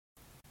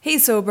Hey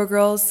Sober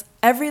Girls!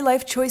 Every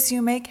life choice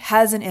you make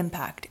has an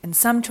impact, and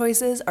some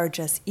choices are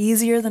just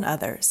easier than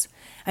others.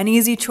 An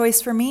easy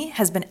choice for me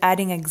has been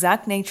adding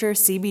Exact Nature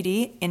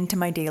CBD into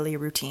my daily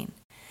routine.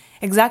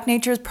 Exact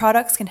Nature's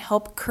products can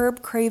help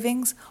curb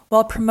cravings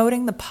while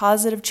promoting the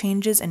positive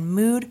changes in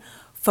mood,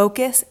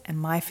 focus, and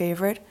my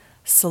favorite,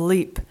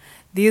 sleep.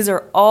 These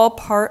are all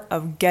part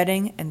of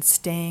getting and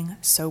staying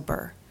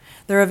sober.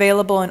 They're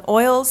available in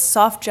oils,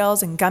 soft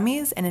gels, and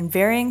gummies, and in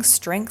varying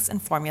strengths and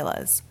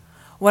formulas.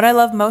 What I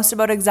love most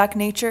about Exact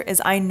Nature is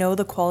I know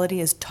the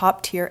quality is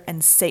top tier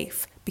and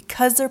safe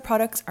because their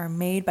products are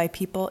made by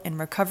people in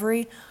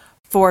recovery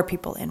for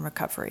people in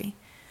recovery.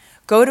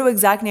 Go to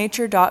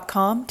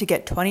exactnature.com to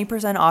get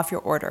 20% off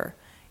your order.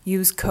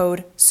 Use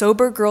code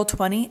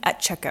SOBERGIRL20 at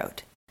checkout.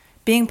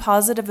 Being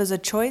positive is a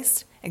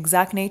choice.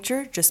 Exact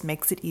Nature just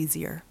makes it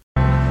easier.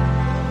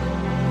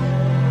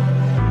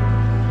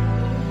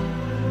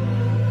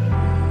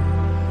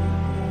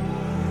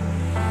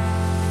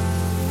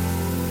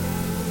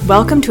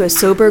 Welcome to a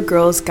Sober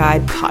Girls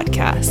Guide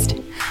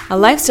podcast, a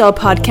lifestyle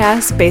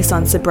podcast based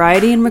on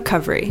sobriety and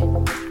recovery.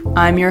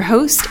 I'm your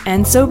host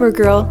and sober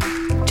girl,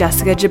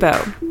 Jessica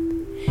Jabot.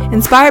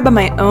 Inspired by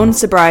my own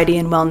sobriety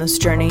and wellness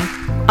journey,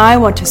 I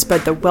want to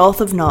spread the wealth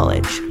of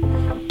knowledge.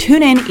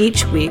 Tune in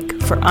each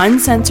week for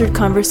uncensored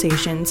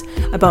conversations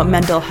about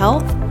mental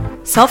health,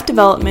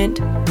 self-development,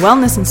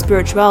 wellness and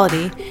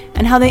spirituality,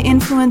 and how they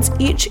influence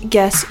each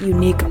guest's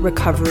unique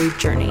recovery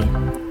journey.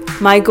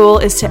 My goal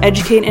is to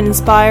educate and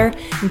inspire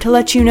and to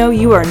let you know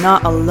you are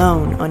not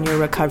alone on your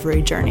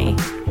recovery journey.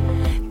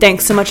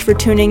 Thanks so much for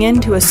tuning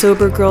in to a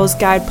Sober Girls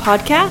Guide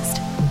podcast.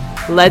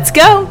 Let's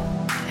go!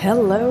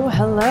 Hello,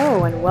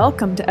 and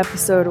welcome to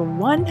episode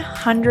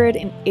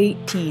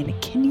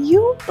 118. Can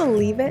you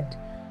believe it?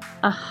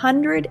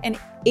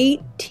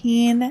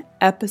 118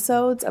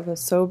 episodes of a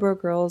Sober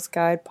Girls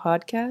Guide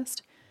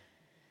podcast.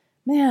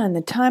 Man,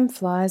 the time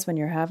flies when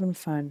you're having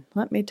fun,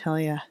 let me tell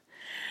you.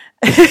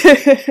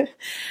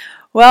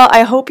 Well,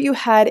 I hope you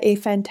had a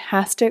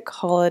fantastic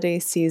holiday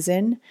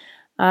season.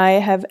 I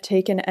have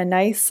taken a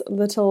nice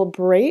little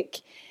break,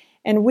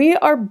 and we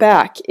are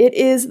back. It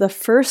is the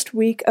first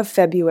week of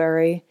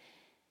February,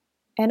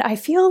 and I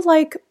feel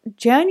like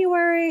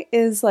January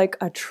is like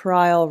a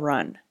trial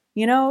run.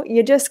 You know,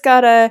 you just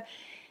kind of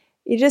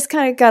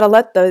gotta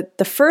let the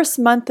first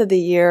month of the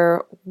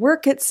year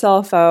work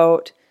itself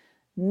out,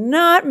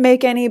 not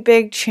make any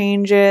big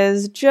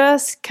changes,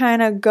 just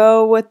kind of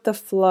go with the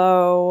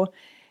flow.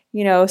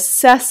 You know,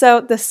 suss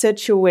out the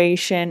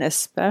situation,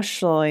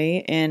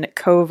 especially in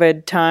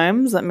COVID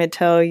times, let me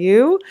tell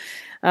you.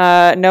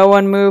 No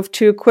one moved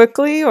too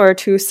quickly or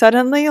too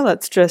suddenly.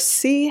 Let's just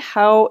see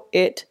how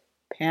it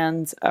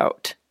pans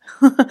out.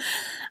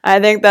 I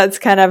think that's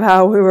kind of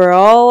how we were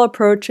all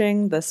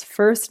approaching this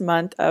first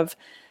month of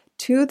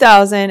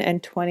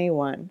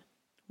 2021.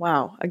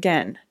 Wow,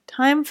 again,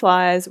 time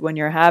flies when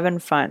you're having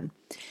fun.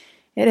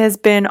 It has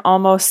been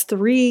almost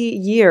 3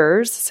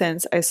 years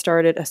since I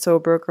started a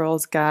Sober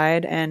Girls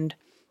Guide, and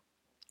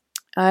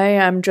I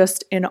am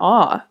just in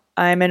awe.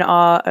 I'm in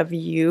awe of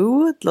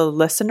you, the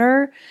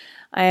listener.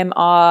 I am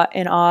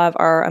in awe of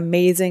our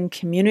amazing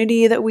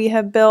community that we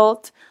have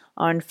built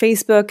on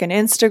Facebook and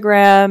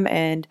Instagram,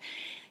 and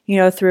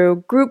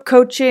through group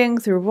coaching,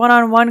 through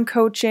one-on-one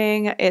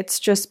coaching. It's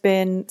just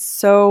been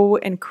so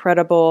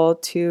incredible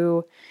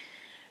to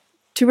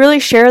really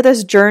share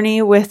this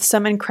journey with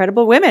some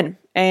incredible women.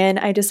 And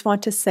I just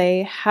want to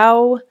say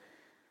how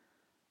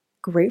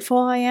grateful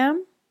I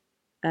am.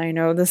 I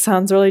know this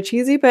sounds really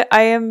cheesy, but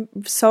I am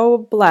so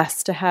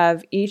blessed to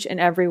have each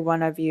and every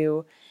one of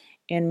you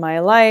in my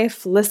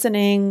life,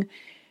 listening,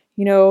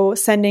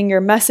 sending your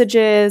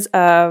messages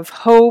of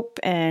hope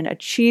and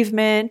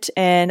achievement.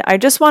 And I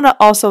just want to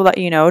also let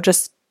you know,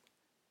 just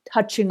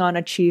touching on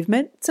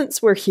achievement,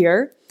 since we're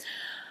here,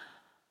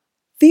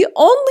 the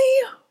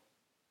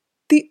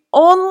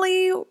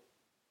only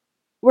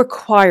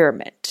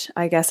requirement,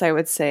 I guess I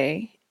would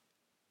say,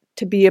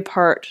 to be a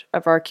part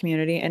of our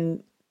community,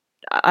 and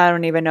I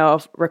don't even know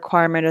if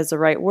requirement is the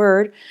right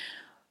word,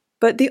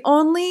 but the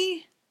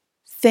only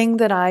thing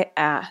that I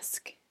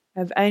ask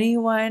of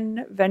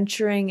anyone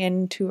venturing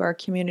into our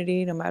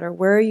community, no matter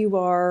where you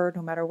are,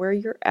 no matter where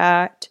you're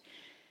at,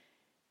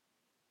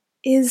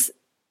 is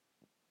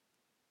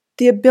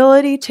the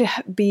ability to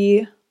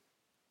be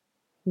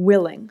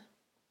willing,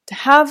 to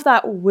have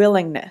that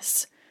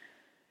willingness.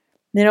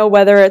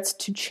 Whether it's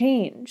to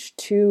change,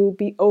 to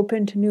be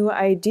open to new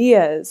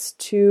ideas,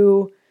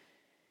 to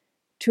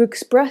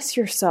express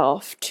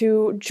yourself,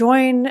 to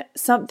join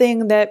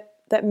something that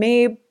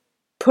may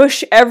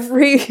push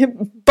every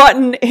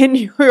button in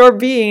your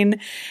being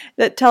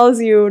that tells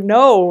you,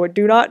 no,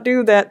 do not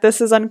do that. This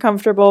is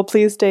uncomfortable.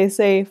 Please stay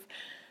safe.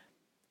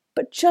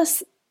 But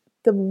just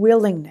the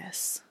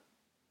willingness.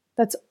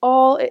 That's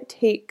all it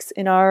takes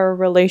in our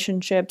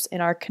relationships,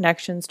 in our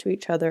connections to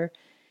each other,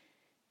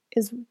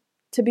 is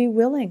to be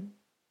willing.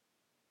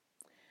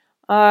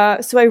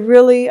 So I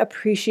really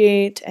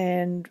appreciate,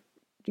 and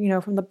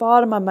from the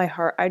bottom of my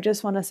heart, I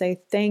just want to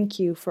say thank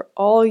you for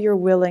all your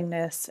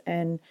willingness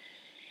and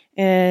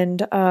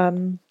and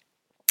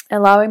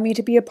allowing me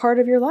to be a part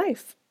of your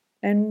life,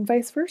 and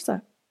vice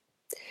versa.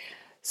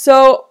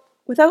 So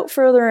without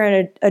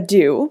further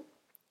ado,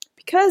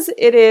 because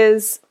it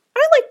is,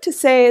 I like to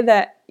say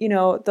that,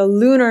 the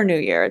Lunar New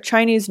Year,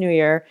 Chinese New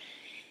Year,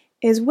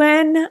 is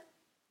when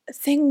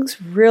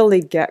things really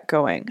get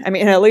going. I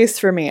mean, at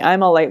least for me,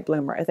 I'm a late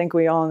bloomer. I think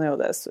we all know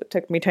this. It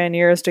took me 10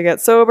 years to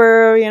get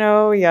sober,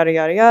 yada,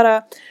 yada,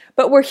 yada.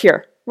 But we're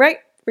here, right?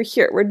 We're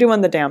here. We're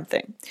doing the damn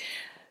thing.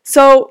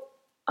 So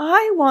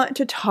I want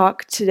to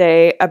talk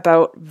today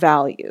about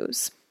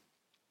values.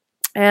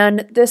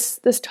 And this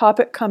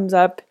topic comes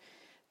up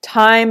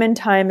time and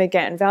time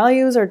again.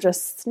 Values are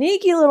just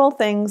sneaky little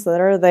things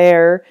that are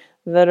there,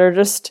 that are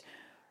just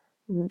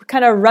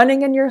kind of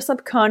running in your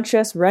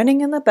subconscious,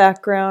 running in the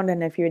background,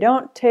 and if you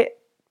don't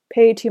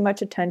pay too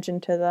much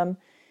attention to them,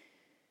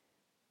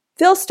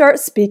 they'll start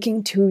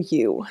speaking to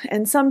you.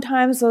 And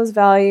sometimes those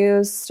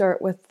values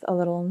start with a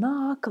little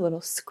knock, a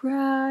little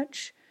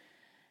scratch,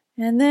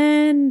 and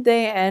then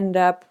they end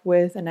up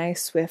with a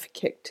nice swift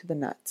kick to the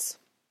nuts.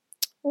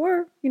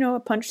 Or, a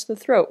punch to the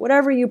throat,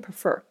 whatever you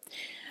prefer.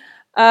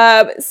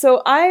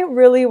 So I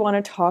really want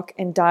to talk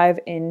and dive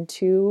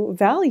into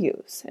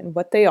values and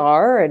what they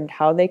are and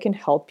how they can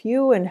help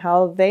you and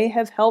how they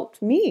have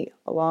helped me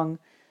along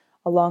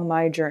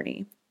my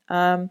journey.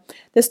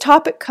 This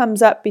topic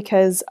comes up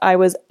because I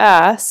was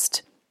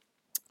asked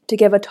to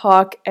give a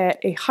talk at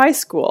a high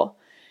school,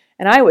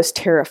 and I was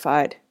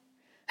terrified.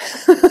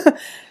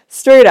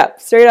 Straight out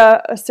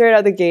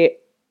the gate.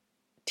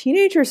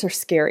 Teenagers are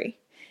scary.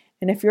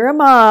 And if you're a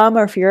mom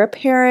or if you're a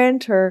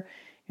parent or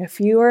if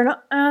you are an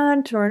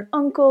aunt or an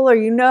uncle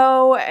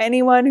or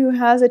anyone who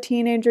has a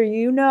teenager,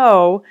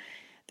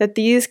 that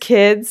these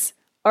kids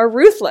are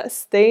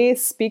ruthless. They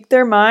speak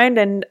their mind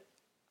and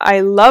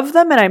I love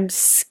them and I'm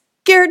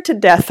scared to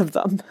death of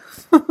them.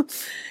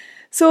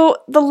 So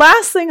the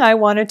last thing I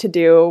wanted to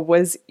do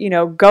was,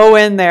 go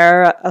in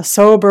there, a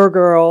sober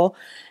girl,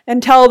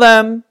 and tell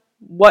them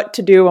what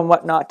to do and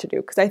what not to do.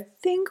 Because I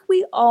think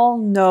we all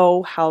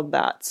know how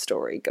that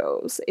story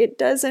goes. It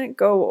doesn't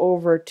go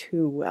over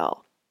too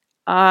well.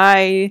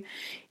 Even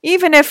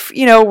if,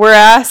 we're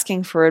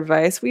asking for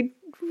advice, we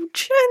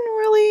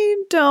generally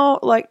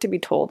don't like to be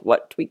told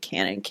what we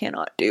can and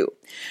cannot do.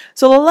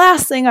 So the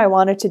last thing I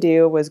wanted to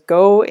do was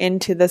go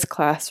into this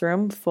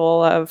classroom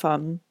full of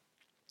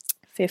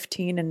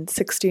 15 and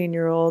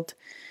 16-year-old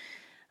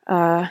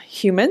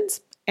humans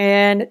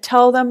and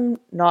tell them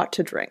not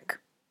to drink.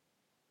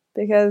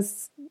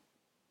 Because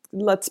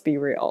let's be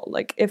real,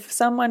 like if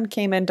someone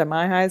came into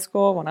my high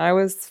school when I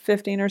was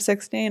 15 or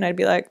 16, I'd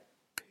be like,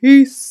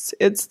 peace,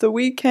 it's the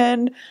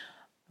weekend,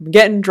 I'm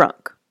getting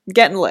drunk,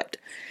 getting lit.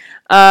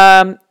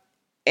 And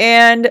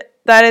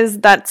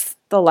that's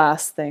the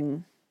last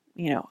thing,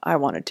 I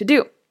wanted to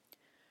do.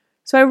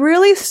 So I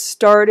really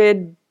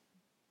started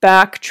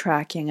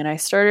backtracking and I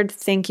started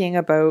thinking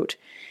about,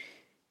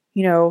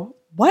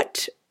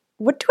 what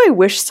do I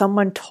wish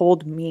someone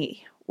told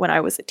me when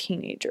I was a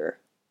teenager?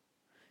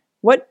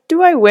 What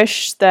do I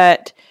wish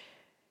that,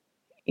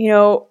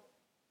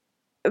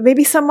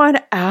 maybe someone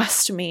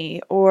asked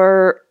me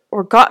or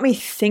got me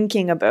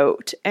thinking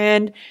about?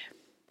 And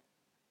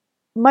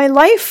my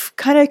life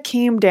kind of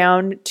came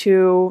down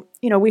to,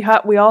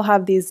 we all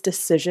have these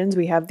decisions,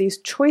 we have these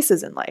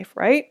choices in life,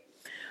 right?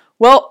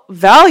 Well,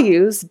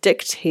 values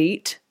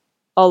dictate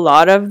a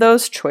lot of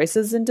those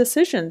choices and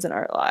decisions in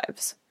our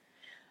lives.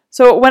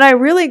 So when I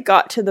really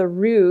got to the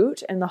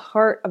root and the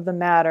heart of the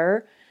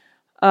matter,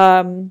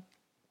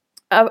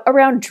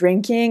 around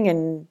drinking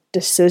and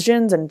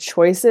decisions and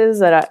choices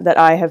that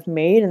I have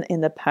made in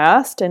the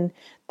past and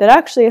that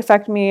actually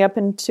affect me up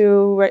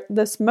into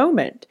this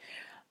moment.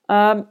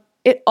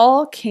 It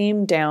all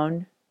came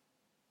down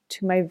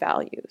to my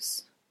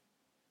values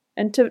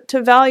and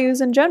to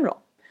values in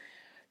general.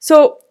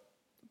 So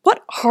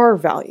what are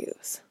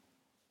values?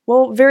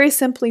 Well, very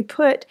simply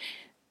put,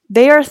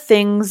 they are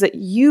things that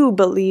you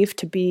believe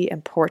to be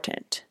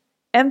important.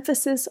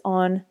 Emphasis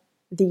on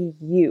the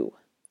you.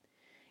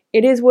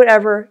 It is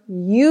whatever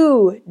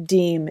you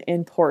deem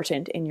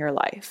important in your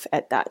life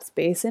at that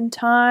space and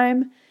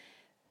time.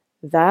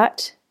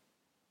 That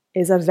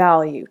is a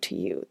value to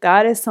you.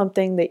 That is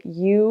something that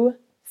you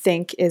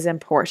think is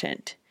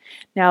important.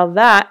 Now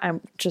that, I'm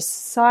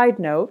just side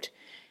note,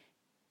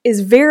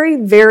 is very,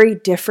 very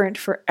different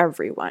for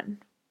everyone.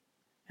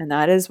 And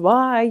that is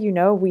why,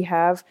 we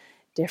have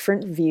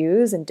different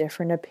views and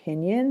different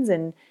opinions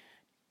and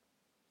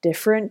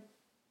different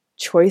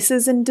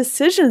choices and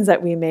decisions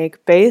that we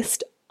make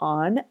based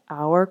on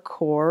our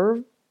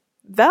core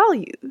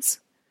values.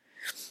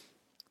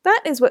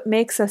 That is what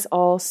makes us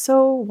all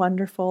so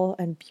wonderful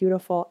and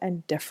beautiful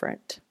and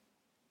different.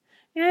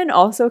 And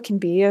also can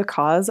be a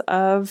cause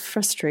of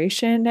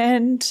frustration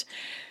and,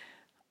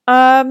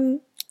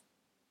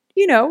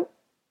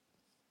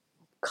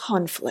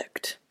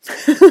 conflict.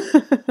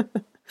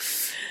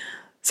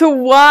 So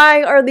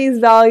why are these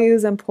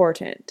values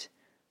important?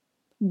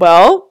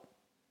 Well,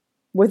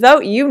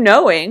 without you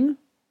knowing,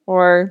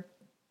 or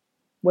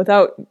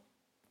without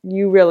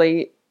you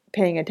really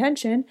paying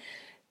attention,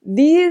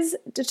 These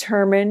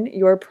determine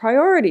your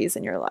priorities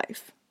in your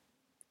life.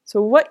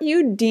 So what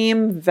you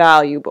deem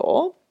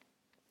valuable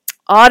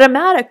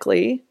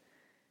automatically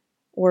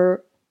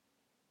or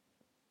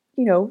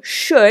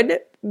should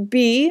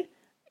be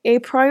a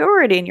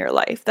priority in your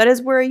life. That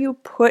is where you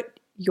put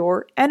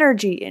your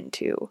energy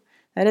into.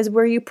 That is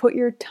where you put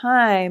your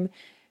time,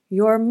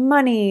 your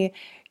money,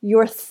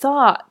 your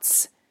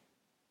thoughts,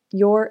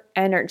 your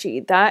energy.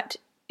 That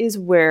is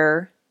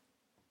where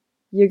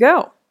you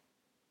go.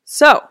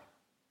 So,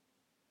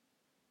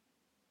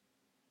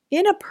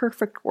 in a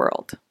perfect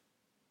world,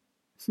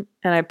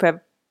 and I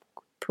put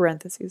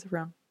parentheses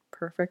around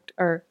perfect,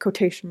 or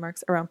quotation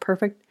marks around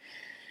perfect,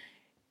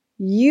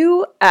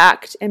 you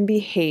act and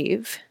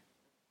behave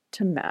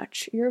to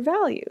match your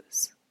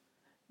values.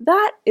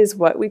 That is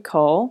what we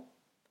call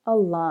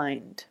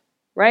aligned,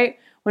 right?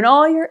 When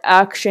all your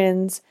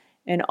actions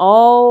and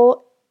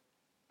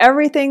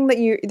everything that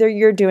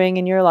you're doing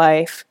in your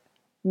life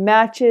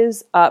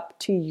matches up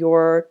to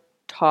your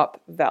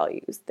top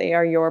values. They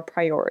are your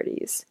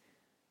priorities.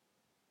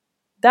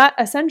 That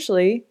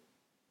essentially,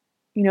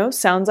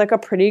 sounds like a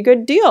pretty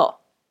good deal.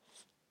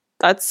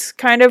 That's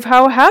kind of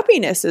how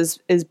happiness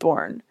is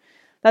born.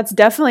 That's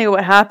definitely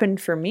what happened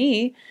for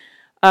me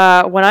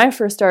when I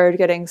first started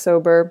getting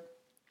sober.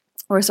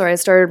 I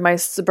started my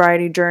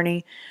sobriety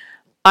journey.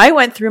 I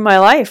went through my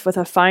life with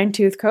a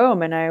fine-tooth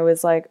comb and I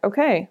was like,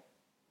 okay,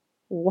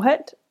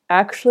 what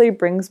actually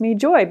brings me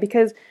joy?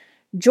 Because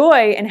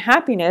joy and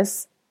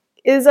happiness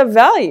is a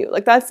value.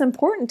 Like, that's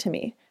important to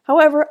me.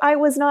 However, I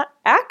was not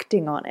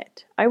acting on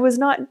it. I was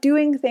not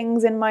doing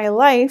things in my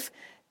life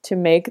to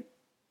make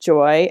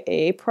joy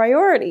a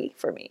priority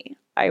for me.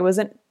 I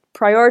wasn't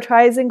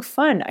prioritizing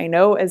fun. I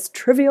know, as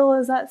trivial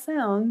as that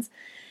sounds,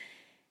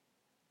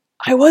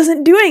 I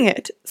wasn't doing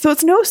it. So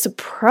it's no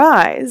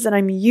surprise that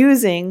I'm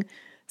using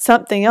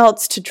something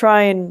else to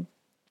try and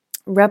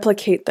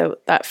replicate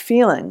that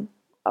feeling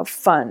of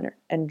fun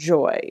and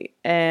joy,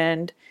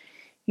 and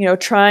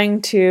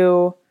trying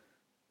to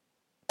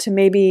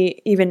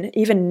maybe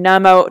even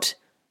numb out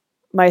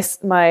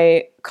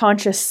my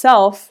conscious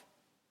self,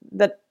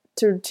 that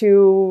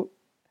to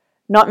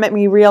not make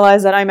me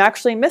realize that I'm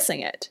actually missing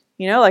it.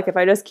 Like, if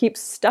I just keep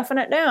stuffing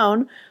it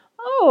down,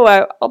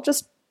 I'll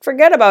just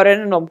forget about it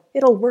and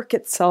it'll work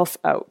itself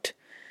out.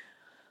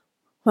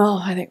 Well,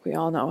 I think we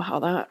all know how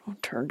that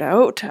turned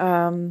out.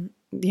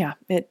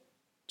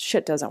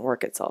 Shit doesn't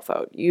work itself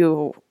out.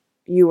 You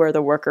are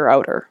the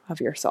worker-outer of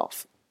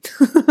yourself.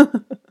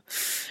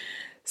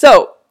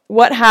 So,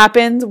 what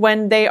happens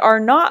when they are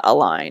not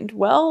aligned?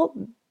 Well,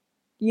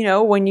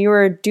 when you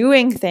are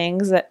doing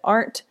things that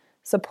aren't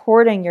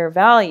supporting your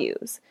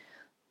values,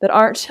 that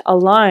aren't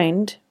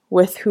aligned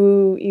with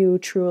who you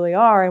truly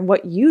are and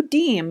what you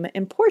deem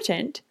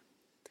important,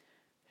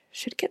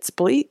 shit gets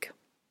bleak.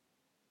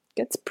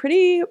 Gets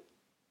pretty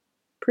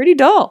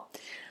dull.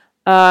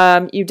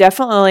 You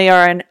definitely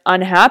are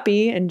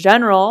unhappy in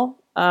general.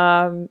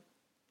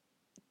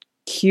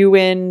 Cue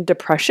in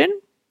depression.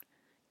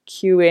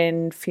 Cue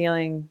in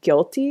feeling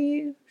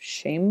guilty,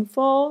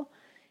 shameful.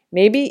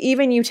 Maybe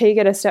even you take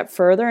it a step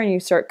further and you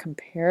start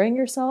comparing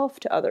yourself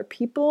to other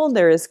people.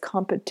 There is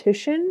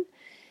competition.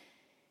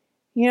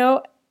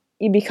 You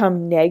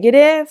become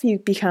negative. You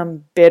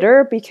become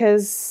bitter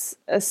because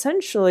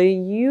essentially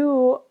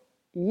you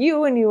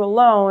and you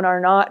alone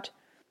are not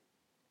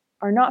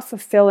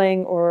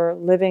fulfilling or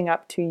living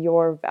up to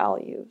your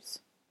values.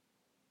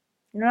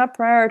 You're not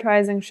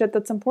prioritizing shit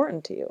that's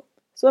important to you.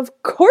 So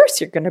of course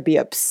you're going to be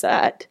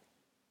upset.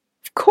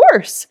 Of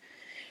course.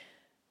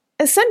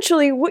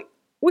 Essentially, what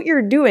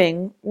you're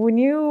doing when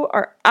you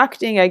are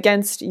acting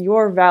against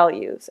your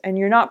values and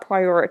you're not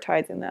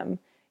prioritizing them,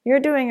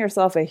 you're doing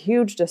yourself a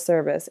huge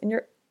disservice and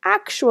you're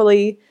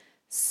actually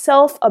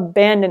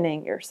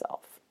self-abandoning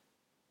yourself.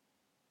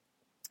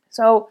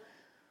 So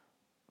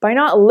by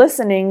not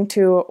listening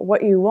to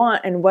what you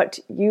want and what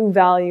you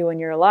value in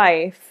your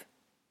life,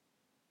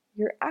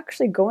 you're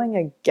actually going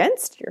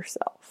against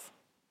yourself.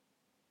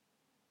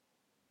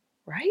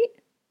 Right?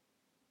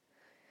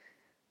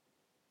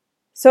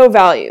 So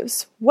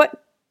values, what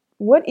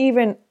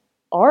even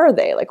are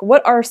they? Like,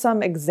 what are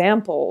some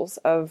examples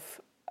of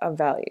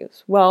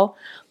values? Well,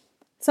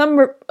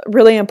 some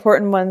really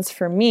important ones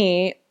for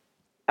me,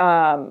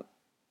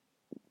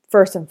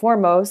 first and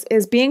foremost,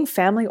 is being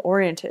family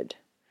oriented.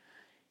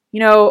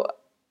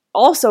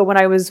 Also when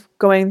I was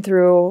going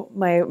through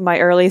my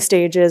early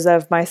stages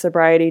of my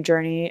sobriety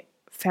journey,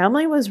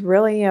 family was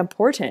really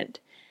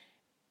important.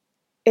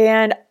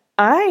 And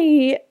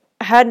I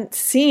hadn't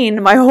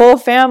seen my whole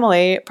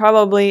family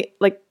probably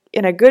like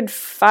in a good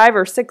 5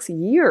 or 6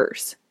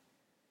 years.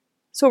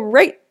 So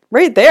right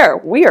there,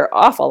 we are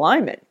off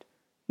alignment.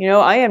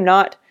 I am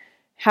not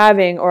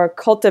having or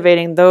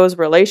cultivating those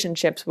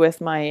relationships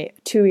with my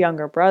 2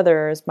 younger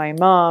brothers, my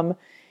mom.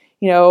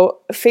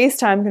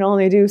 FaceTime can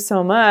only do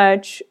so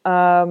much,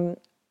 but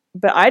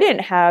I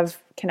didn't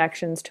have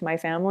connections to my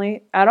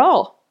family at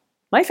all.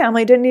 My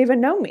family didn't even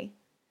know me.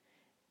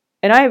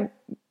 And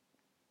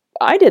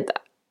I did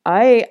that.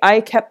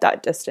 I kept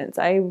that distance.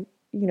 I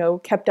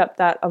kept up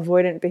that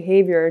avoidant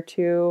behavior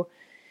to,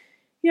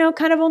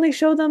 kind of only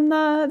show them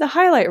the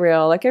highlight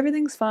reel. Like,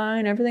 everything's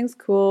fine, everything's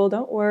cool,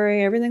 don't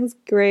worry, everything's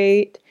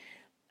great.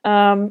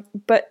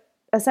 But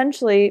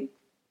essentially,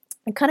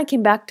 it kind of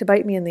came back to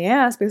bite me in the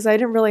ass because I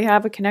didn't really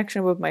have a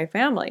connection with my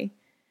family.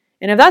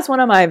 And if that's one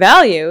of my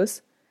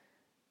values,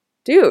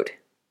 dude,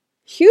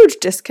 huge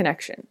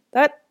disconnection.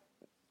 That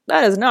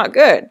is not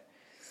good.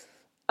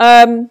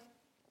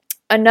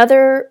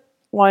 Another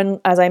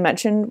one, as I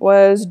mentioned,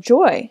 was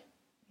joy.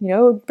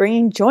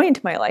 Bringing joy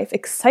into my life,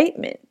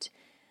 excitement,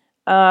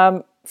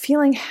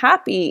 feeling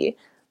happy,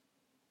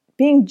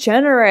 being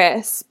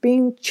generous,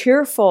 being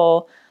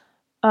cheerful.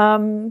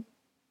 None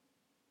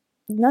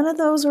of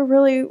those were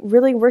really,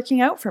 really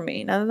working out for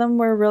me. None of them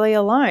were really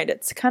aligned.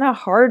 It's kind of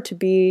hard to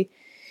be,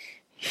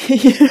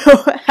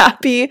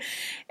 happy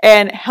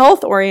and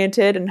health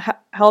oriented and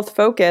health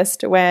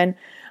focused when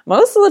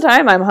most of the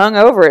time I'm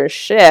hungover as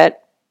shit.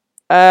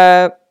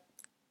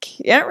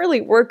 Can't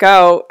really work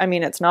out. I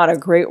mean, it's not a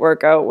great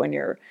workout when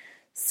you're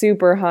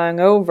super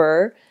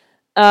hungover.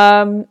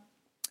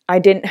 I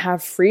didn't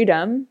have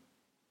freedom.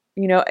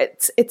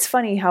 It's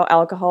funny how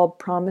alcohol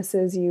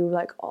promises you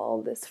like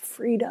all this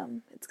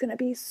freedom. It's going to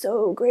be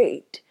so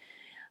great.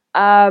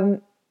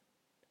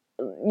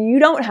 You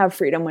don't have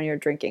freedom when you're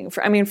drinking.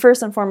 I mean,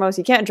 first and foremost,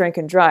 you can't drink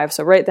and drive.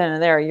 So right then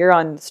and there, you're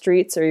on the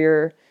streets or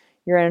you're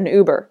in an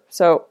Uber.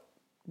 So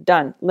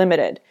done,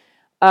 limited.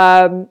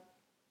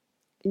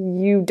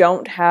 You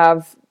don't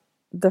have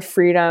the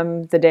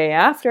freedom the day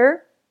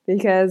after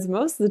because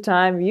most of the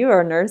time you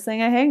are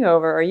nursing a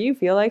hangover or you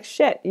feel like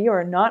shit. You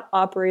are not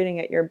operating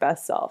at your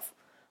best self.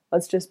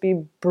 Let's just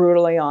be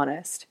brutally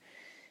honest.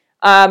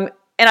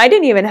 And I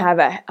didn't even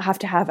have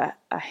to have a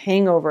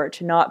hangover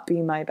to not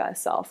be my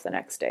best self the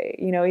next day.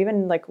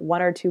 Even like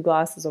 1 or 2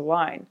 glasses of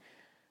wine.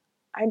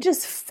 I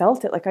just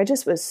felt it. Like I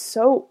just was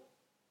so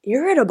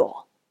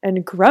irritable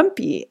and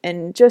grumpy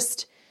and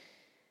just,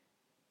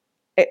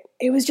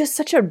 it was just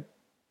such a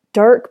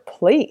dark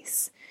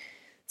place.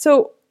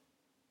 So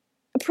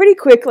pretty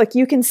quick, like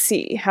you can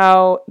see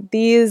how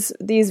these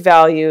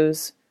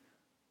values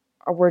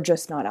were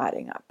just not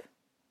adding up.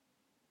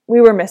 We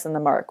were missing the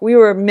mark. We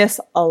were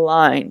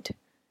misaligned.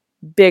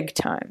 Big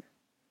time.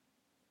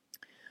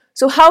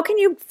 So how can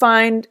you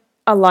find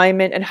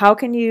alignment and how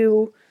can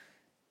you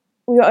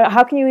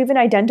even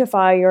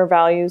identify your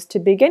values to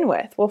begin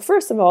with? Well,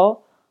 first of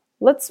all,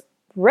 let's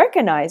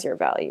recognize your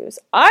values.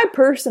 I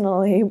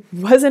personally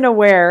wasn't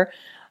aware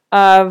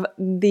of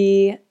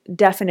the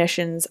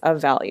definitions of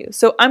values.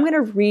 So I'm going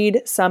to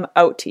read some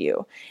out to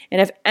you.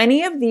 And if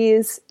any of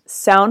these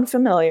sound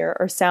familiar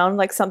or sound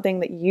like something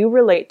that you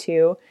relate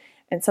to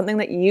and something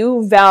that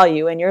you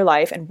value in your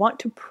life and want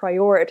to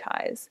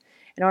prioritize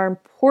and are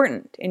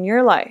important in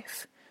your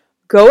life,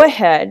 go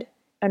ahead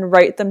and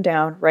write them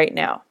down right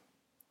now.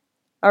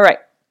 All right,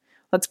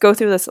 let's go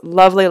through this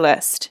lovely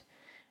list.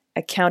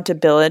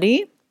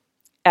 Accountability,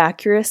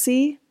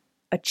 accuracy,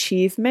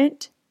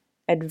 achievement,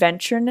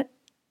 adventureness,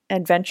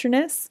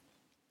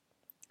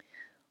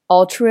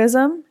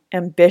 altruism,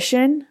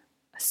 ambition,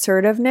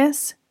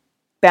 assertiveness,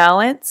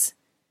 balance,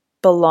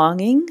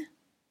 belonging,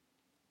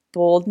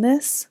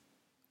 boldness,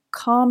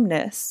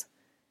 calmness,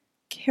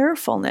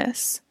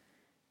 carefulness,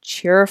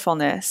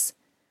 cheerfulness,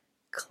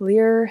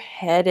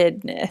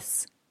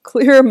 clear-headedness,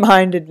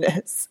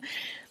 clear-mindedness,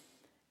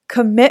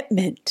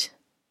 commitment,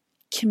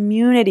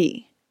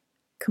 community,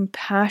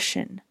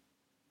 compassion,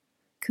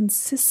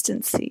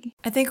 consistency.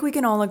 I think we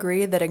can all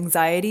agree that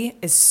anxiety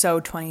is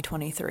so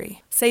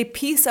 2023. Say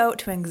peace out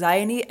to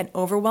anxiety and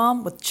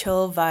overwhelm with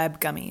Chill Vibe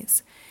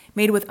gummies.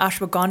 Made with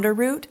ashwagandha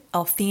root,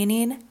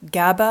 L-theanine,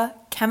 GABA,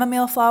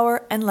 chamomile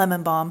flower, and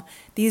lemon balm,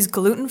 these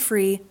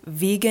gluten-free,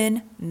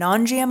 vegan,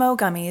 non-GMO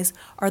gummies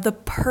are the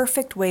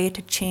perfect way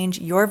to change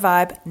your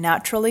vibe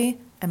naturally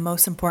and,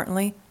 most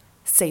importantly,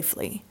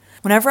 safely.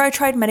 Whenever I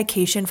tried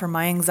medication for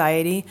my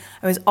anxiety,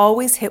 I was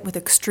always hit with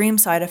extreme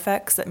side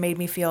effects that made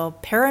me feel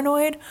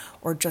paranoid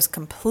or just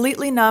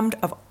completely numbed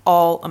of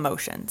all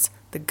emotions,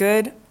 the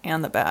good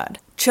and the bad.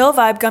 Chill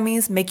Vibe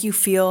gummies make you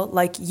feel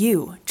like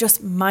you,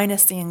 just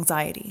minus the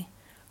anxiety.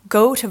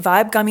 Go to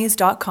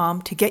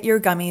vibegummies.com to get your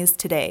gummies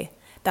today.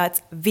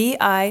 That's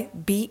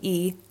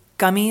VIBE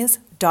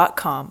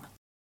gummies.com.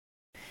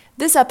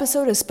 This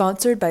episode is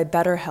sponsored by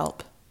BetterHelp.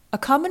 A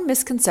common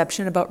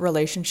misconception about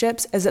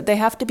relationships is that they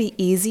have to be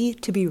easy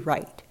to be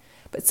right.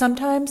 But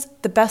sometimes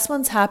the best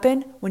ones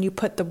happen when you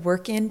put the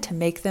work in to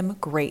make them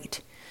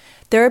great.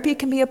 Therapy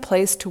can be a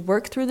place to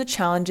work through the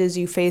challenges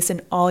you face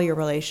in all your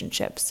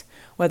relationships,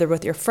 whether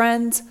with your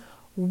friends,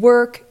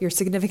 work, your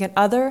significant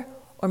other,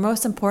 or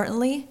most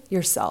importantly,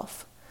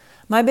 yourself.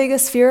 My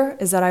biggest fear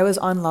is that I was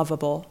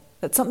unlovable,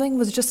 that something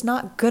was just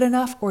not good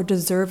enough or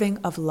deserving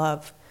of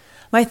love.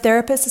 My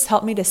therapist has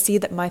helped me to see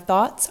that my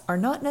thoughts are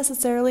not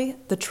necessarily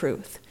the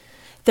truth.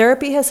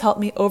 Therapy has helped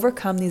me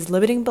overcome these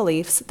limiting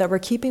beliefs that were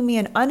keeping me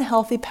in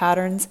unhealthy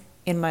patterns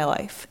in my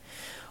life.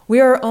 We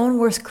are our own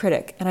worst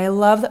critic, and I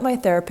love that my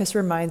therapist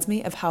reminds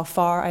me of how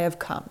far I have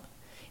come.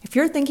 If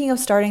you're thinking of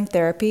starting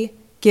therapy,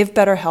 give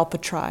BetterHelp a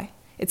try.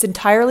 It's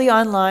entirely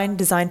online,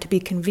 designed to be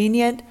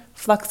convenient,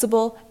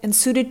 flexible, and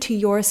suited to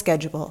your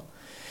schedule.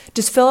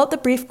 Just fill out the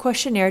brief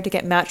questionnaire to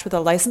get matched with a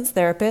licensed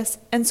therapist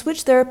and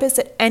switch therapists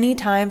at any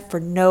time for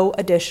no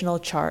additional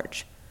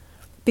charge.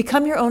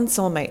 Become your own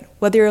soulmate,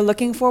 whether you're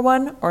looking for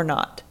one or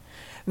not.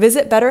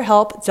 Visit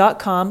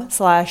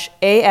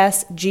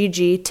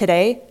betterhelp.com/ASGG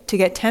today to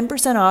get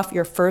 10% off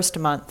your first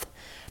month.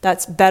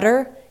 That's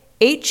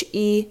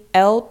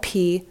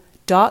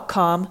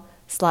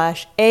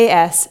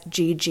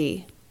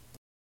betterhelp.com/ASGG.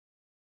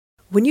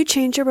 When you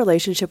change your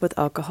relationship with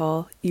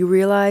alcohol, you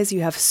realize you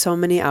have so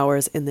many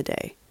hours in the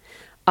day.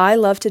 I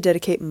love to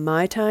dedicate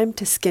my time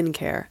to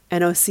skincare,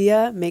 and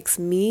Osea makes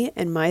me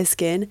and my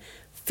skin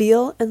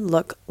feel and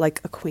look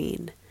like a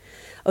queen.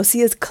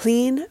 Osea's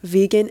clean,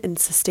 vegan, and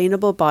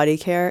sustainable body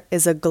care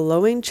is a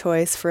glowing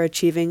choice for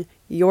achieving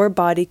your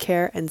body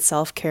care and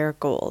self-care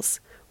goals.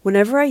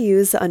 Whenever I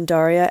use the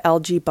Undaria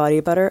algae body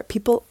butter,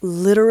 people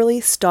literally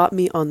stop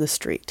me on the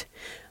street.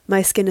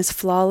 My skin is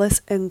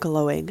flawless and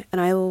glowing, and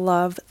I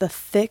love the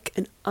thick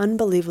and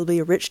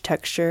unbelievably rich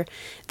texture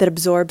that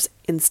absorbs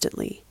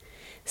instantly.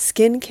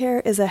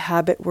 Skincare is a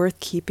habit worth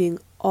keeping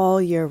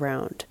all year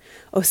round.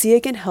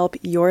 Osea can help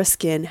your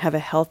skin have a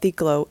healthy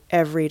glow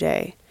every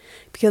day.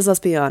 Because let's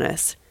be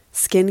honest,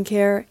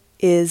 skincare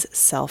is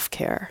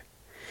self-care.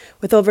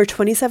 With over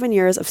 27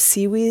 years of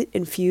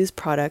seaweed-infused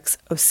products,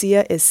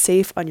 Osea is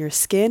safe on your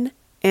skin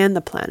and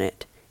the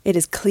planet. It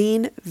is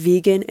clean,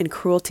 vegan, and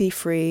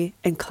cruelty-free,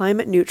 and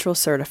climate-neutral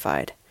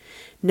certified.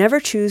 Never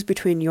choose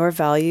between your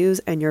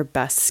values and your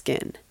best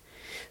skin.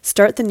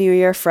 Start the new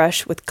year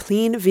fresh with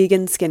clean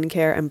vegan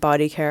skincare and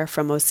body care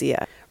from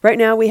Osea. Right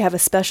now, we have a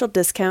special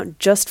discount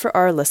just for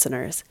our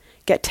listeners.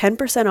 Get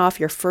 10% off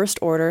your first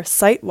order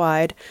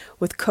site-wide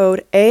with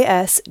code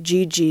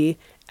ASGG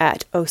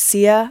at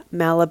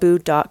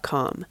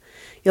OseaMalibu.com.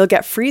 You'll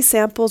get free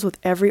samples with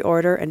every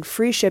order and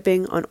free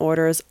shipping on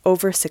orders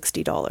over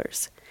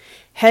 $60.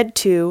 Head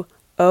to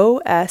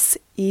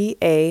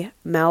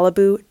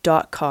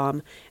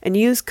OSEAMalibu.com and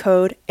use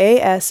code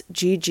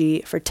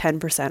ASGG for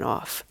 10%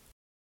 off.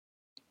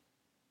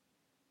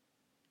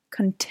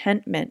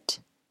 Contentment,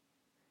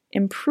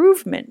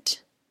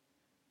 improvement,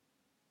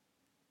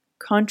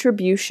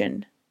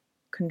 contribution,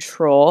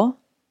 control,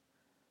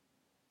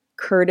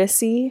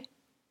 courtesy,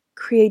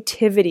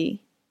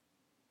 creativity,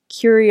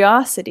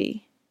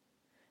 curiosity,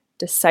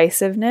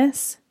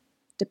 decisiveness,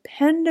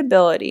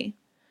 dependability,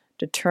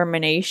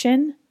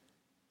 determination,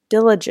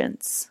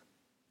 diligence,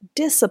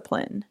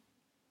 discipline,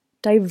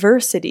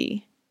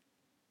 diversity,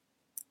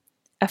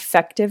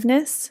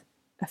 effectiveness,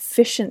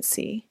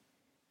 efficiency,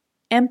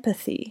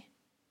 empathy,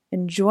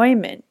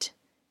 enjoyment,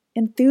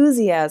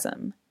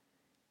 enthusiasm,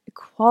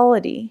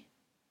 equality,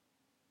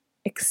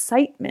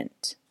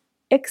 excitement,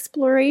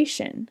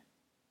 exploration,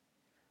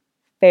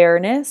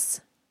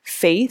 fairness,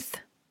 faith,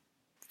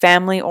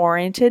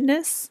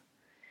 family-orientedness,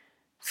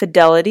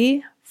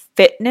 fidelity,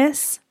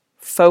 fitness,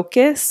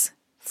 focus,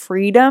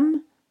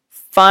 freedom,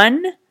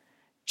 fun,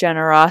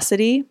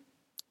 generosity,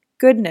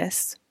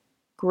 goodness,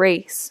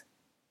 grace,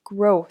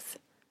 growth,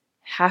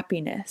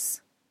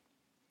 happiness,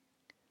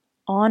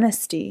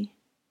 honesty,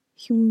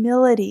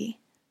 humility,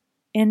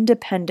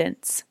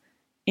 independence,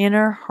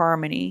 inner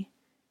harmony,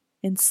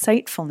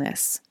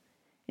 insightfulness,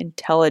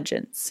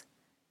 intelligence,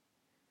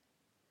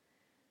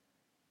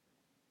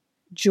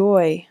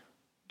 joy,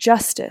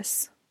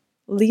 justice,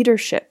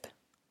 leadership,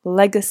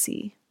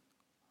 legacy,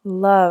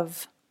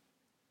 love,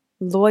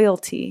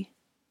 loyalty,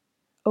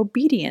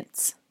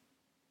 obedience,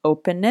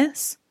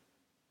 openness,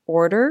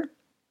 order,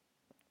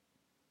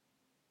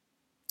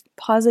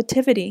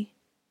 positivity,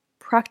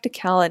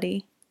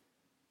 practicality,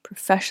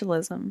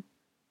 professionalism,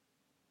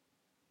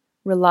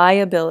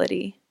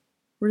 reliability,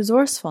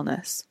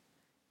 resourcefulness,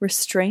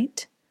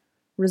 restraint,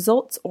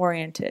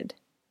 results-oriented,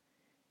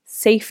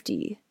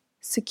 safety,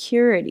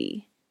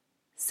 security,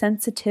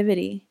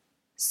 sensitivity,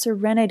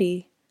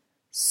 serenity,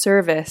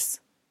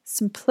 service,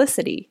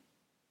 simplicity,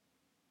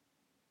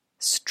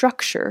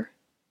 structure,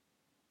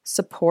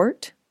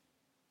 support,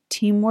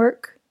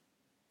 teamwork,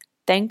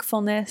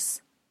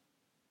 thankfulness,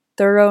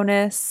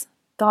 thoroughness,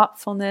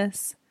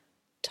 thoughtfulness,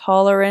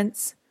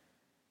 tolerance,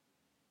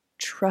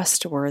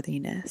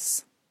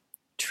 trustworthiness,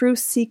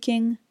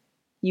 truth-seeking,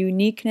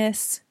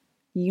 uniqueness,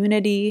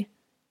 unity,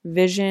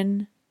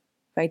 vision,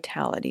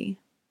 vitality.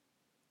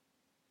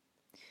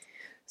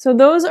 So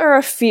those are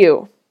a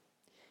few.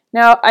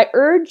 Now, I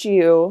urge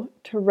you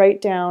to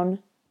write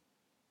down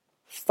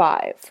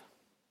 5.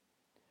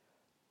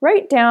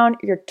 Write down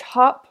your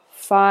top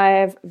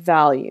 5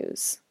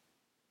 values,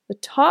 the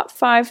top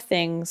 5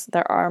 things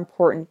that are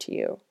important to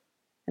you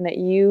and that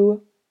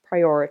you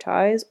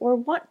prioritize or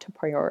want to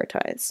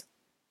prioritize.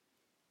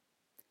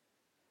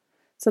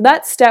 So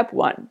that's step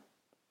 1,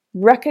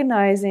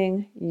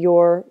 recognizing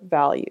your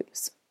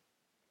values.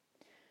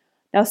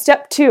 Now,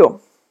 step 2,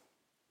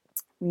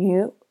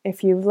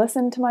 if you've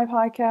listened to my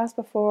podcast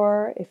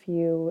before, if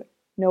you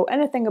know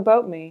anything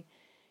about me,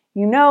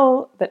 you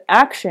know that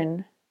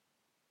action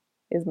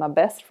is my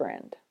best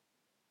friend.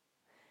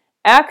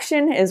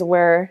 Action is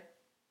where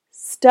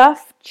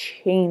stuff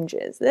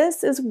changes.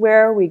 This is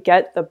where we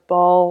get the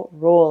ball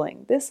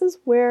rolling. This is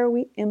where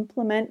we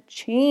implement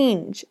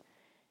change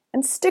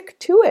and stick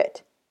to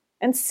it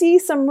and see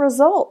some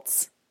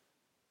results.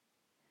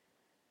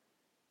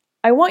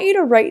 I want you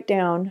to write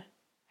down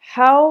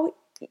how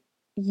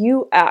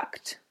you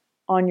act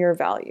on your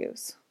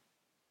values.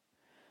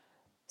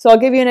 So I'll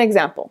give you an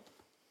example.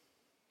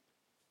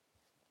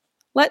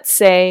 Let's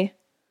say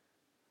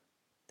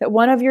that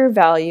one of your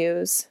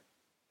values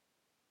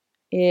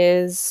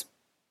is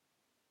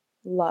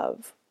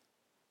love.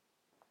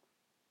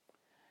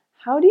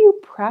 How do you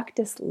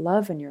practice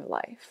love in your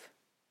life?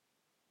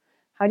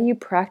 How do you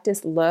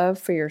practice love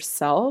for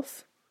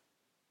yourself,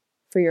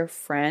 for your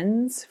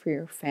friends, for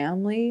your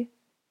family,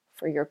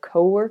 for your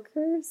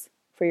coworkers,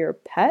 for your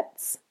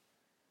pets,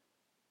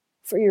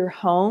 for your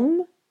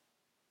home?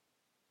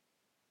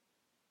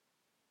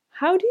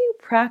 How do you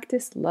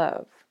practice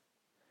love?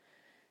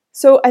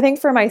 So I think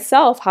for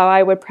myself, how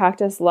I would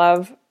practice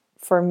love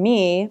for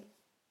me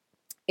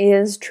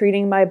is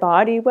treating my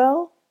body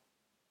well,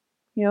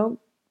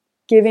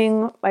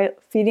 feeding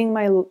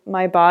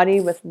my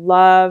body with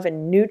love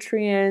and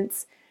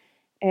nutrients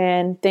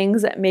and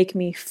things that make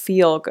me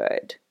feel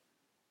good.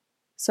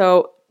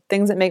 So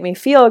things that make me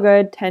feel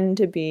good tend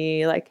to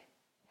be like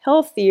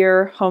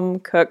healthier,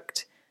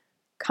 home-cooked,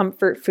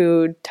 comfort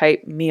food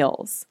type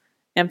meals.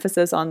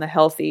 Emphasis on the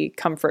healthy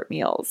comfort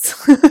meals.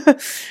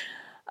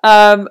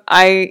 That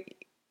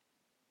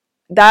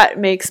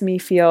makes me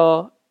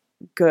feel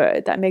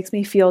good. That makes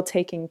me feel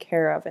taken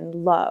care of and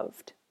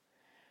loved.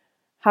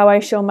 How I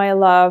show my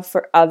love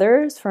for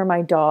others, for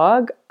my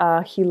dog,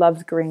 he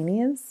loves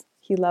greenies.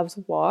 He loves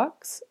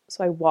walks.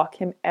 So I walk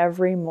him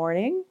every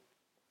morning.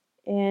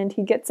 And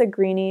he gets a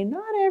greenie,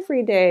 not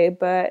every day,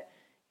 but,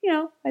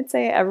 I'd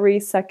say every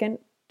second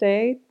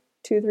day,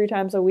 2-3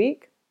 times a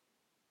week.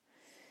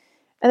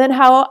 And then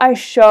how I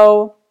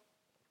show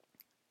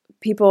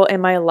people in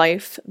my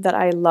life that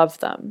I love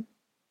them.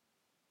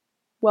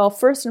 Well,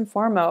 first and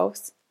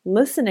foremost,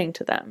 listening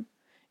to them.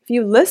 If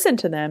you listen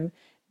to them,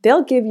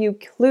 they'll give you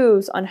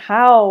clues on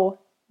how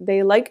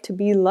they like to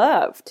be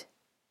loved.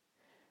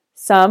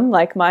 Some,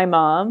 like my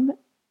mom,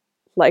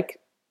 like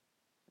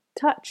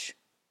touch.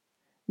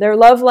 Their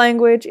love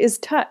language is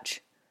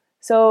touch.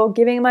 So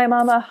giving my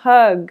mom a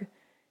hug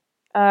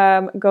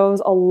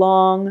goes a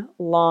long,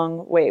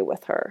 long way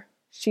with her.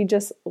 She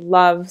just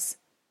loves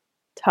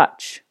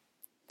touch.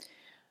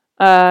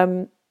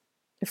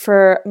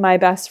 For my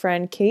best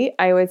friend, Kate,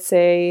 I would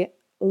say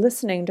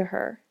listening to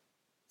her,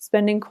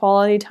 spending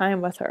quality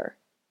time with her.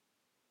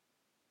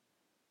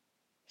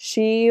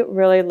 She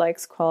really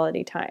likes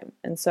quality time.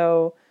 And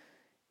so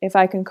if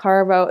I can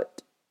carve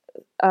out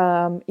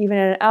even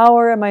an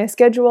hour in my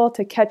schedule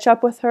to catch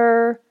up with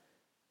her,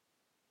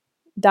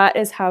 that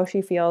is how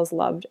she feels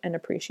loved and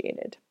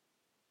appreciated.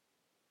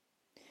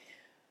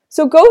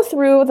 So go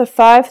through the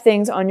 5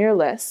 things on your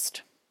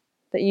list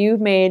that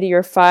you've made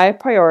your 5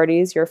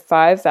 priorities, your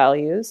 5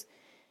 values,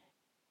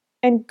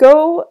 and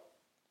go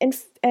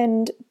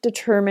and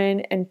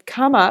determine and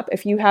come up,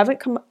 if you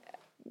haven't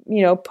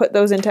put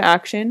those into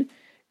action,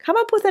 come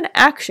up with an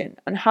action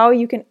on how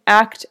you can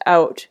act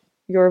out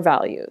your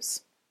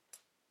values.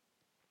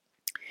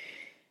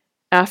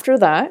 After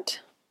that,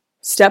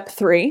 step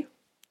 3,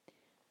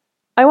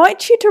 I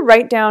want you to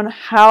write down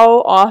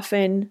how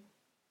often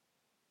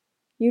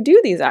you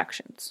do these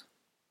actions.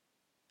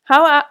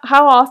 How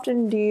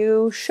often do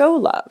you show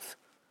love?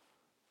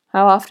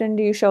 How often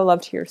do you show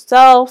love to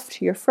yourself,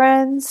 to your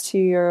friends, to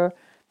your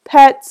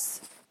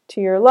pets,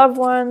 to your loved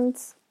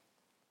ones?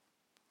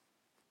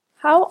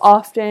 How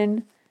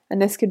often,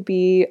 and this could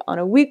be on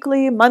a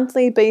weekly,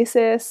 monthly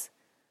basis,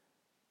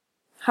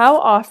 how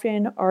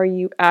often are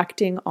you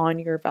acting on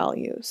your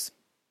values?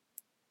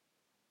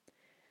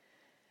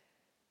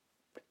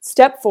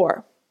 Step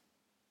 4.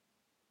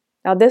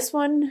 Now this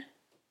one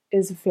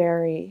is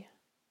very,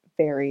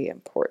 very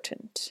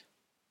important.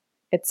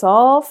 It's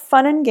all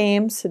fun and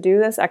games to do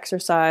this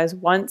exercise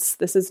once.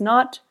 This is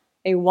not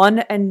a one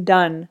and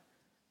done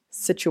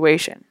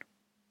situation.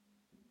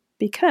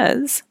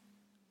 Because,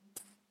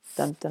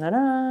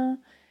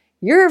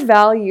 your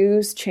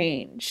values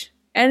change.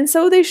 And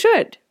so they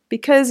should.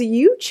 Because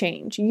you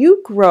change,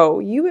 you grow,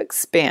 you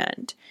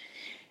expand.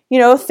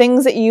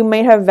 Things that you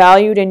may have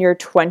valued in your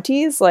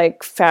 20s,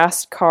 like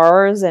fast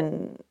cars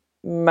and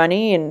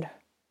money and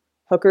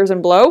hookers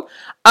and blow,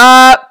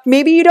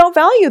 maybe you don't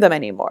value them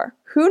anymore.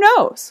 Who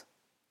knows?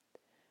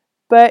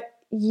 But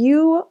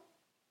you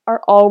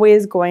are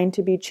always going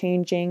to be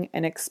changing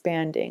and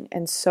expanding,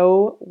 and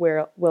so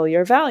will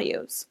your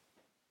values.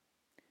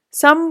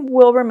 Some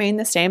will remain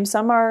the same.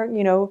 Some are,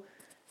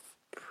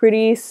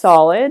 pretty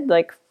solid,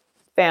 like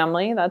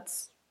family.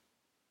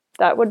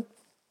 That would,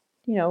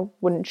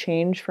 wouldn't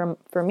change for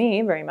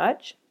me very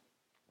much.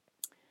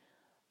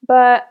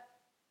 But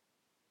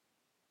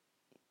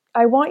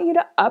I want you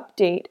to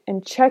update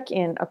and check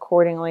in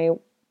accordingly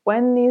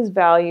when these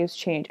values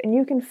change, and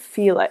you can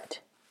feel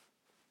it.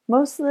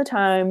 Most of the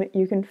time,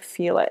 you can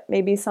feel it.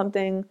 Maybe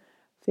something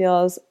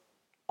feels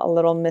a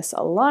little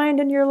misaligned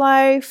in your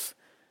life.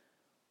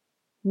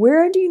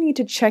 Where do you need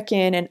to check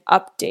in and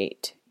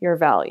update your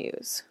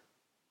values?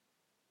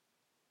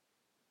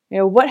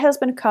 What has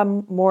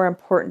become more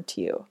important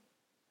to you?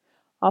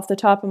 Off the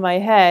top of my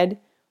head,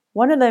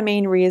 one of the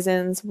main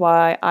reasons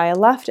why I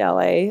left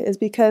LA is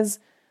because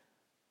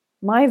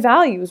my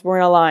values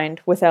weren't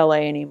aligned with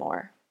LA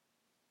anymore.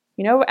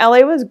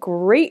 LA was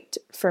great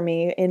for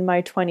me in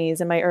my 20s,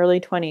 in my early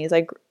 20s.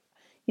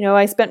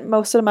 I spent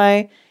most of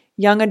my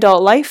young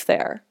adult life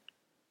there.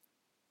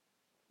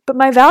 But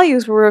my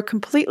values were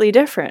completely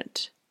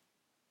different.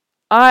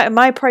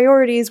 My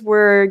priorities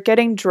were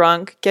getting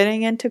drunk,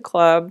 getting into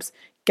clubs,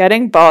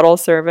 getting bottle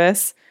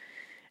service,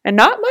 and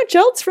not much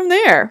else from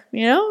there.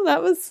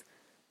 That was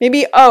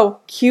maybe,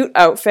 cute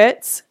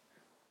outfits.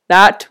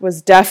 That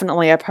was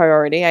definitely a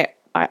priority.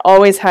 I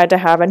always had to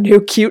have a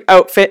new cute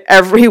outfit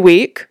every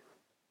week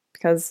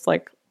because, we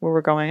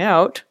were going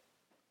out.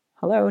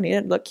 Hello,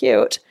 needed to look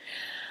cute.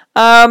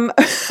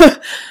 But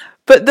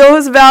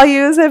those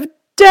values have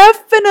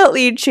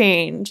definitely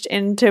changed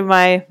into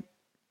my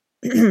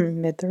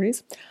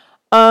mid-30s.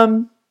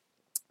 I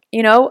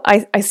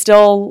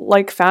still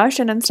like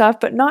fashion and stuff,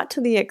 but not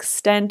to the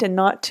extent and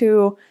I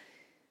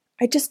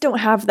just don't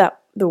have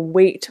the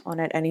weight on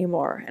it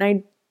anymore. And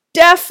I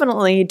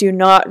definitely do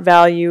not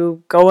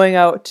value going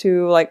out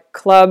to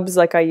clubs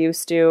like I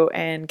used to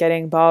and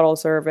getting bottle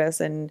service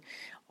and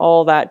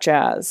all that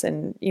jazz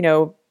and,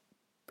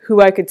 who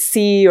I could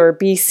see or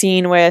be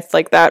seen with,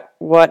 that,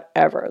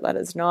 whatever. That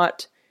is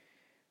not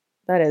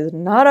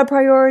a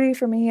priority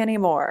for me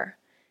anymore.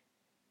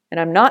 And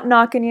I'm not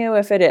knocking you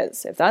if it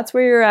is. If that's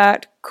where you're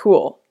at,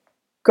 cool.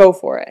 Go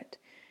for it.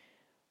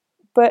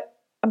 But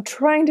I'm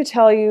trying to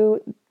tell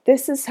you,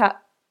 this is how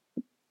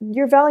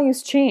your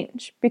values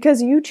change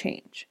because you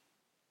change.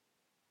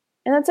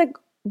 And that's a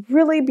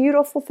really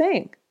beautiful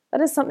thing.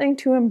 That is something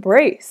to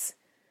embrace.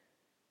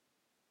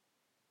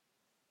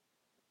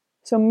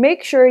 So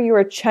make sure you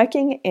are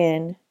checking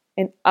in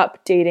and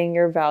updating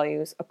your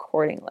values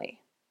accordingly.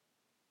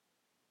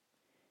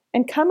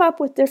 And come up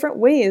with different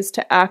ways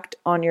to act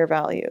on your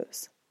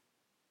values.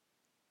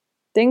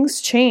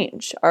 Things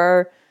change.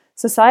 Our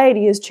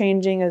society is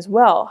changing as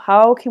well.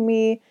 How can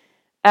we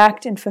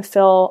act and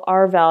fulfill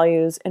our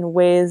values in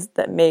ways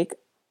that make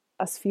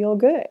us feel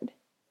good?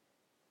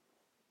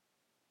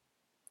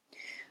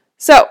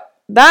 So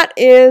that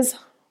is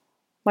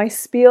my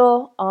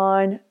spiel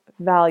on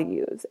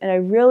values. And I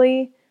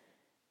really,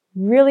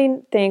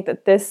 really think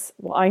that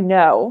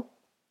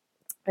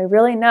I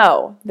really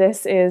know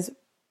this is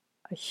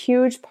a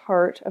huge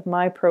part of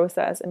my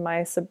process and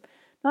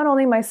not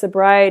only my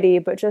sobriety,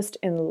 but just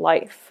in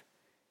life.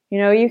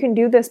 You can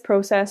do this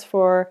process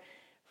for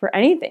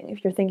anything.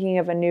 If you're thinking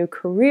of a new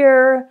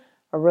career,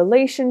 a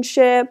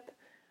relationship,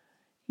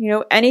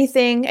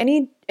 anything,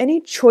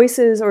 any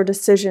choices or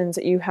decisions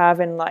that you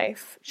have in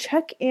life,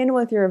 check in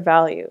with your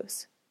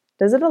values.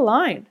 Does it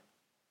align?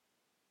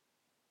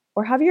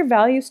 Or have your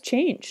values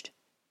changed?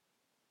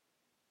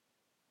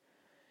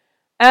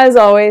 As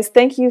always,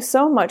 thank you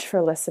so much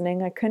for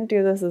listening. I couldn't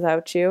do this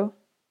without you.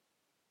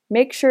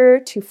 Make sure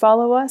to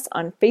follow us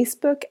on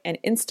Facebook and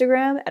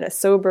Instagram at A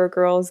Sober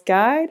Girls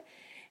Guide.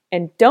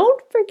 And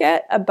don't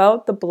forget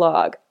about the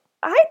blog.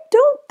 I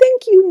don't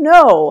think you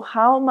know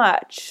how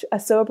much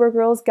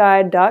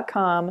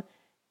asobergirlsguide.com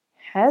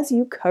has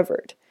you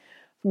covered.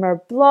 From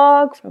our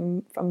blog,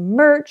 from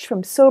merch,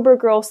 from Sober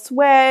Girl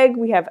swag,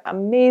 we have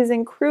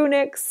amazing crew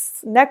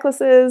necks,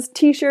 necklaces,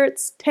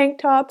 t-shirts, tank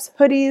tops,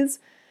 hoodies.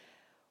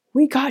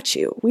 We got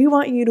you. We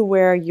want you to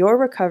wear your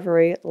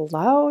recovery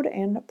loud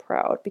and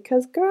proud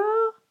because,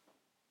 girl,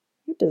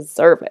 you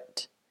deserve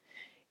it.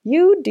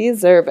 You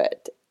deserve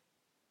it.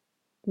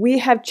 We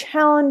have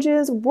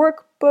challenges,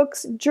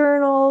 workbooks,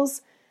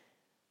 journals.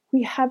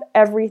 We have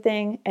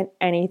everything and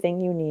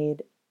anything you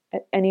need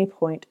at any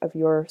point of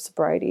your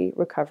sobriety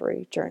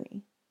recovery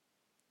journey.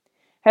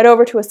 Head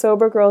over to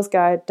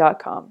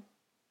asobergirlsguide.com.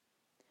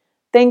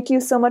 Thank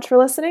you so much for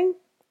listening.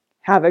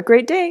 Have a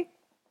great day.